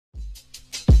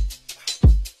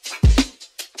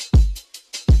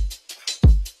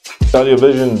Sell your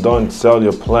vision, don't sell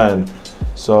your plan.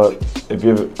 So if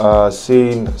you've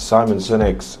seen Simon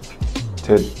Sinek's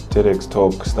TEDx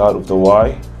talk, start with the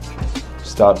why.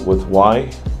 Start with why.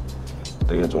 I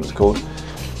think that's what it's called.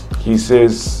 He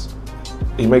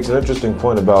makes an interesting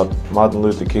point about Martin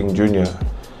Luther King Jr.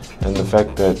 and the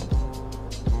fact that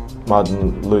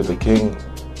Martin Luther King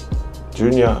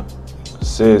Jr.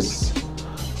 says,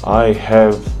 I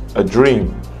have a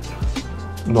dream,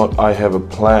 not I have a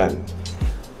plan.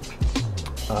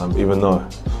 Even though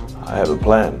I have a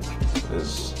plan,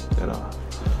 is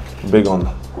big on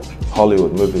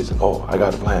Hollywood movies and oh, I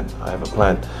got a plan, I have a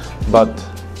plan. But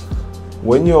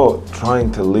when you're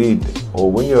trying to lead,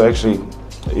 or when you're actually,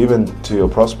 even to your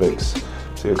prospects,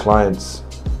 to your clients,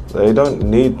 they don't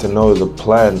need to know the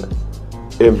plan,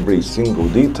 every single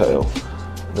detail.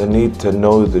 They need to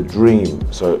know the dream.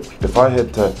 So if I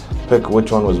had to pick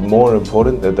which one was more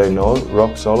important that they know,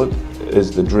 rock solid,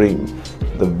 is the dream,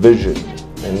 the vision.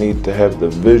 They need to have the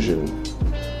vision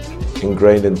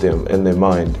ingrained in them, in their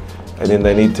mind, and then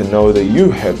they need to know that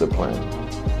you have the plan.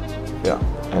 Yeah,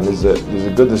 and there's a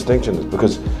good distinction,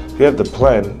 because if you have the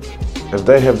plan, if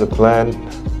they have the plan,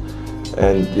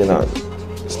 and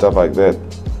stuff like that,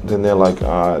 then they're like,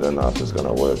 I don't know if it's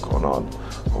gonna work or not,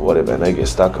 or whatever, and they get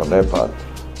stuck on that part.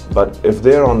 But if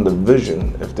they're on the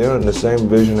vision, if they're in the same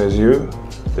vision as you,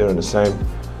 they're in the same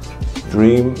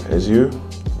dream as you,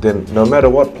 then no matter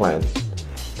what plan,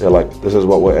 they're like, this is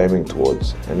what we're aiming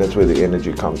towards, and that's where the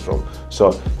energy comes from.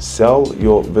 So sell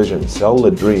your vision, sell the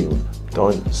dream,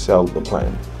 don't sell the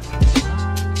plan.